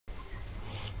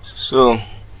So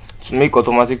to make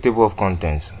automatic table of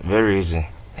contents, very easy.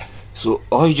 So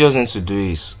all you just need to do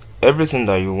is everything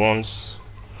that you want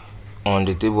on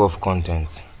the table of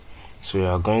contents, so you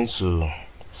are going to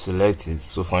select it.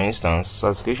 So for instance,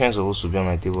 certification is supposed to be on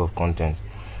my table of contents.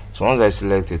 So once I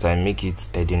select it, I make it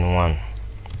heading 1.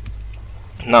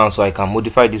 Now, so I can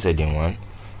modify this heading 1.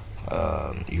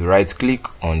 You right click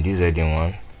on this heading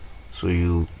 1, so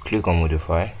you click on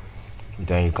modify.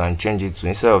 Then you can change it to,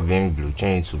 instead of being blue,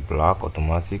 change it to black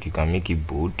automatic. You can make it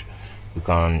bold. You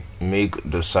can make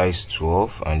the size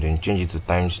 12 and then change it to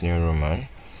Times New Roman,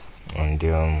 and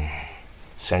then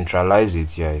centralize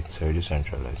it. Yeah, it's already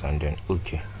centralized, and then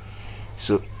okay.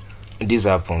 So this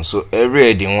happens. So every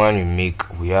heading 1 you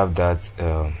make, we have that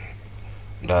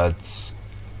that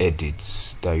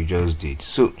edits that you just did.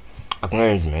 So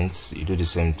acknowledgements, you do the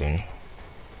same thing.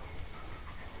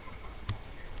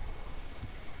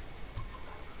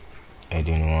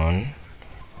 Heading 1,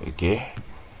 okay.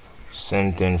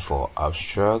 Same thing for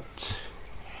abstract.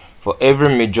 For every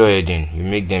major heading, you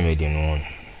make them heading 1.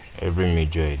 Every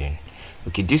major heading.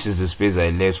 Okay, this is the space I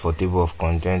left for table of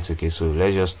contents. Okay, so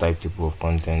let's just type table of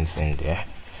contents in there.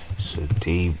 So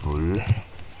table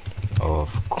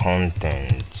of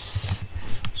contents.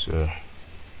 So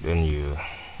then you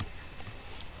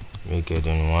make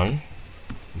heading 1.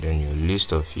 Then your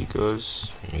list of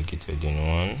figures, make it heading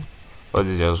 1. What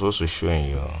is you're supposed to show in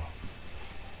your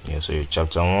so your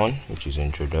chapter 1, which is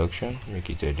introduction, make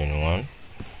it heading 1.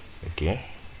 Okay.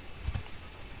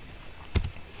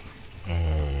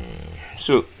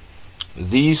 So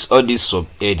these all these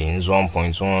subheadings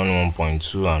 1.1,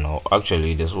 1.2, and all,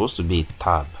 actually there's supposed to be a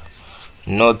tab,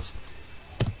 not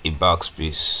a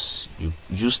backspace. You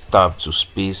use tab to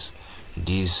space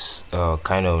this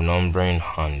kind of numbering,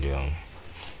 and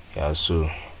yeah.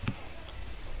 So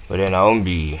but then I won't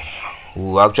be.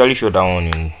 We'll actually show that one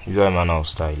in UI manual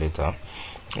style later.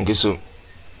 Okay, so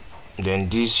then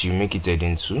this you make it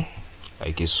heading 2,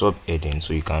 like a sub heading.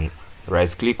 So you can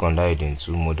right click on that heading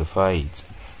to modify it,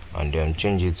 and then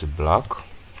change it to black.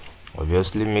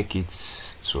 Obviously make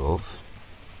it 12,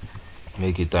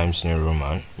 make it Times New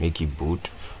Roman, make it bold,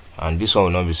 and this one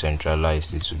will not be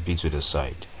centralized, it will be to the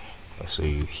side. So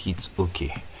you hit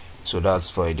OK. So that's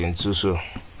for heading 2. So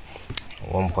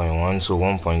 1.1, so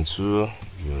 1.2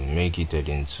 you make it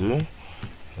heading 2.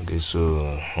 Okay,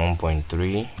 so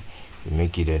 1.3 you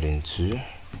make it heading 2.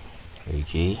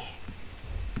 Okay,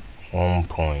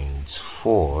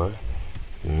 1.4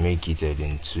 you make it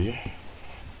heading 2.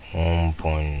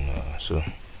 So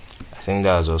I think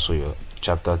that's also your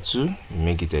chapter 2, you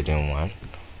make it heading 1.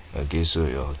 Okay, so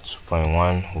your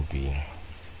 2.1 will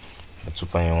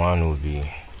be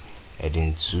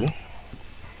heading 2.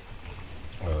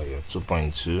 Your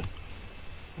 2.2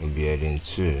 will be heading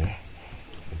 2.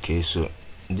 Okay, so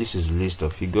this is list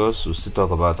of figures. We'll still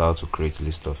talk about how to create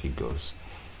list of figures.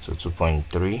 So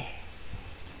 2.3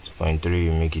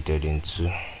 you make it heading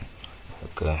 2.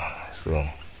 Okay, so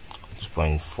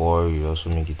 2.4 you also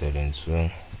make it heading 2.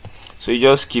 So you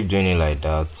just keep doing it like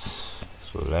that.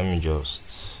 So let me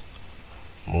just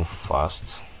move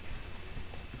fast.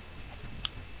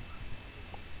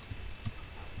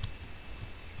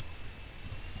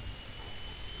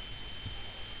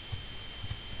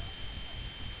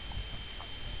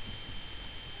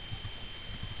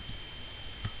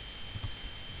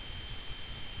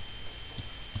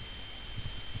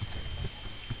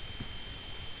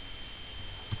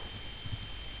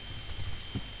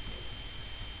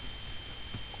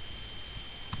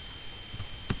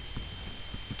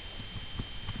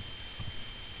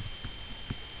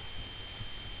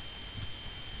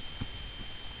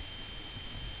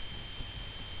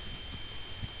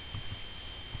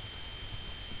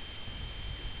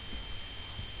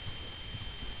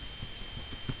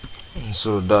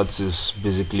 So that is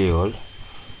basically all.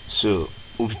 So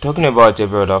we'll be talking about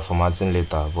every other formatting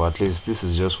later, but at least this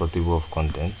is just for table of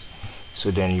contents. So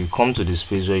then you come to the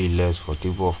space where you left for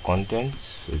table of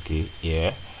contents. Okay,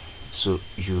 yeah. So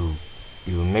you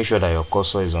make sure that your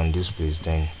cursor is on this place.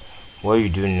 Then what you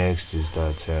do next is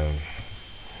that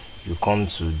you come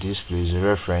to this place,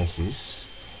 references.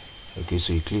 Okay,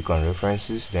 so you click on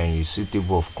references, then you see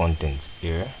table of contents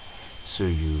here. So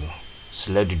you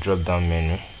select the drop down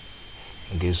menu.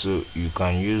 Okay, so you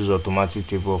can use automatic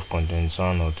table of contents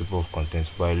 1 or table of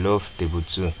contents, but I love table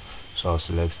 2, so I'll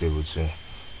select table 2,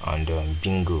 and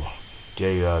bingo,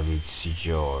 there you have it, it's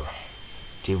your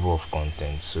table of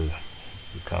contents. So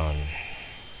you can,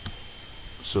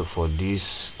 so for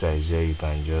this that is here, you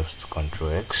can just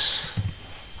Ctrl X,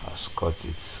 has cut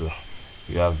it. So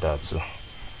you have that. So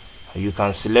you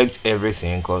can select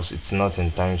everything because it's not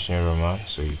in Times New Roman,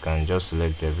 so you can just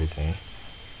select everything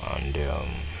and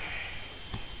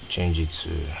change it to,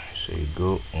 so you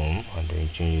go home and then you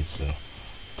change it to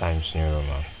Times New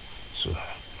Roman. So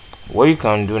what you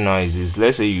can do now is this: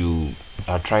 let's say you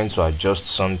are trying to adjust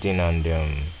something and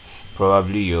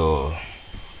probably your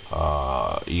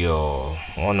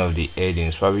one of the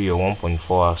headings, probably your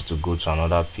 1.4 has to go to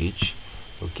another page.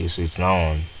 Okay, so it's now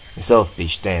on, instead of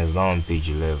page 10, it's now on page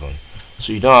 11.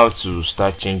 So you don't have to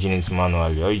start changing it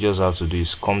manually. All you just have to do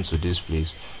is come to this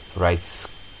place, right?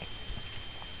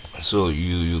 So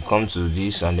you come to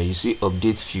this and then you see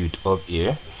update field up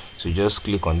here. So just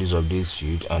click on this update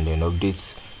field and then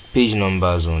update page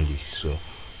numbers only. So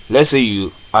let's say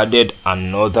you added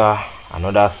another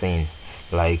thing,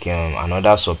 like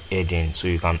another subheading, so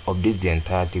you can update the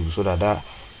entire table so that that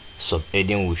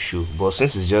subheading will show. But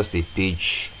since it's just a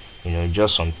page,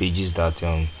 just some pages that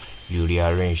you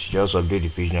rearrange, just update the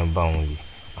page number only,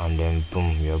 and then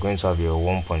boom, you're going to have your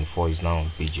 1.4 is now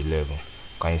on page 11.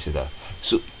 Can you see that?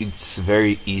 So it's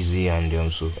very easy,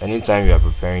 and so anytime you are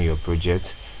preparing your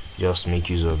project, just make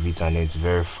use of it, and it's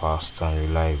very fast and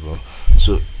reliable.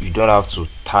 So you don't have to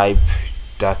type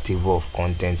that table of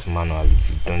contents manually.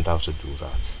 You don't have to do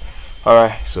that.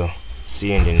 Alright, so see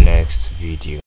you in the next video.